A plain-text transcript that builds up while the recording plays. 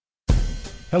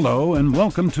Hello and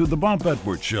welcome to the Bob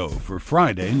Edwards Show for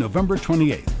Friday, November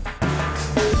 28th.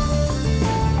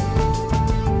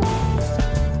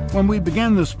 When we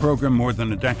began this program more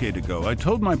than a decade ago, I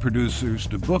told my producers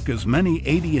to book as many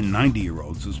 80 and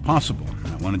 90-year-olds as possible.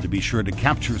 I wanted to be sure to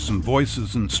capture some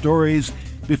voices and stories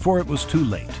before it was too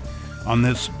late. On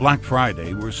this Black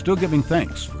Friday, we're still giving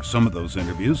thanks for some of those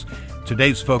interviews.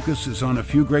 Today's focus is on a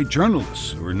few great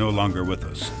journalists who are no longer with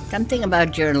us. Something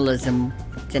about journalism.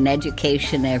 It's an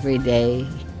education every day.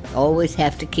 Always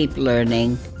have to keep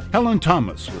learning. Helen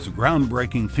Thomas was a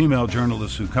groundbreaking female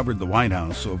journalist who covered the White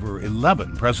House over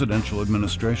 11 presidential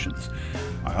administrations.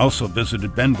 I also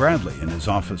visited Ben Bradlee in his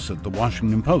office at the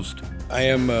Washington Post. I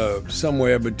am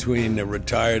somewhere between a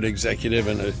retired executive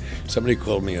and somebody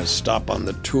called me a stop on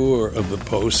the tour of the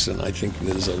Post, and I think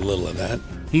there's a little of that.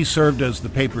 He served as the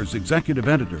paper's executive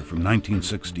editor from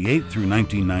 1968 through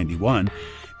 1991,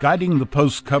 guiding the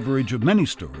Post's coverage of many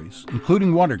stories,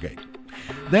 including Watergate.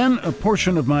 Then a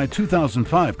portion of my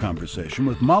 2005 conversation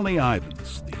with Molly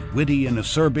Ivins, the witty and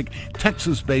acerbic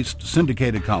Texas-based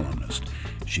syndicated columnist.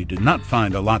 She did not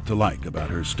find a lot to like about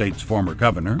her state's former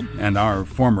governor and our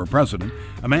former president,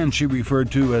 a man she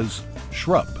referred to as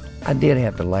Shrub. I did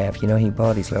have to laugh. You know, he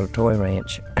bought his little toy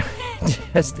ranch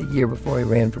just the year before he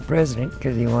ran for president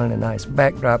because he wanted a nice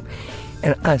backdrop.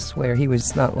 And I swear, he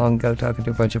was not long ago talking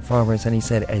to a bunch of farmers, and he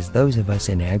said, as those of us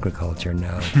in agriculture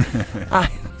know.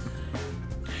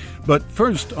 But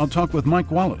first, I'll talk with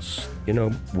Mike Wallace. You know,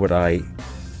 what I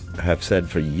have said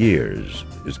for years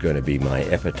is going to be my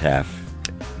epitaph,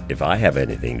 if I have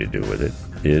anything to do with it,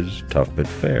 is tough but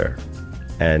fair.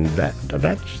 And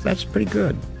that's pretty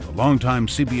good. A longtime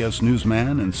CBS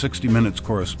newsman and 60 Minutes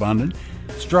correspondent,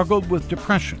 struggled with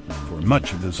depression for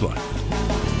much of his life.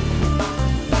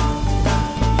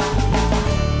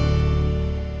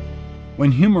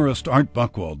 When humorist Art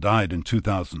Buchwald died in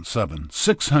 2007,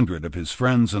 600 of his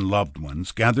friends and loved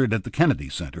ones gathered at the Kennedy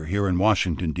Center here in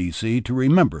Washington, D.C. to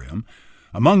remember him.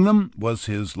 Among them was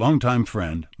his longtime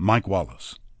friend, Mike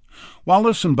Wallace.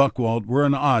 Wallace and Buchwald were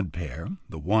an odd pair,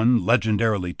 the one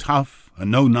legendarily tough, a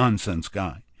no-nonsense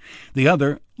guy, the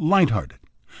other lighthearted.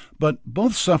 But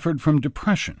both suffered from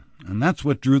depression, and that's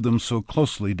what drew them so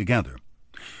closely together.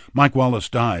 Mike Wallace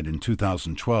died in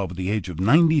 2012 at the age of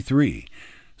 93,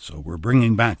 so we're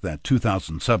bringing back that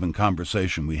 2007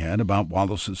 conversation we had about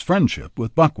Wallace's friendship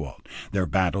with Buchwald, their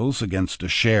battles against a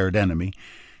shared enemy,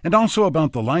 and also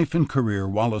about the life and career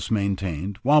Wallace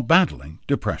maintained while battling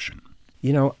depression.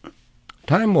 You know,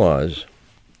 time was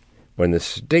when the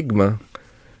stigma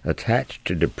attached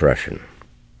to depression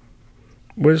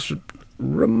was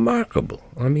remarkable.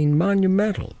 I mean,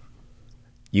 monumental.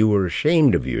 You were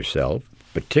ashamed of yourself,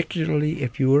 particularly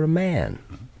if you were a man.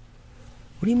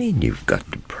 What do you mean you've got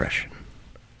depression?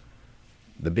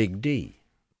 The big D.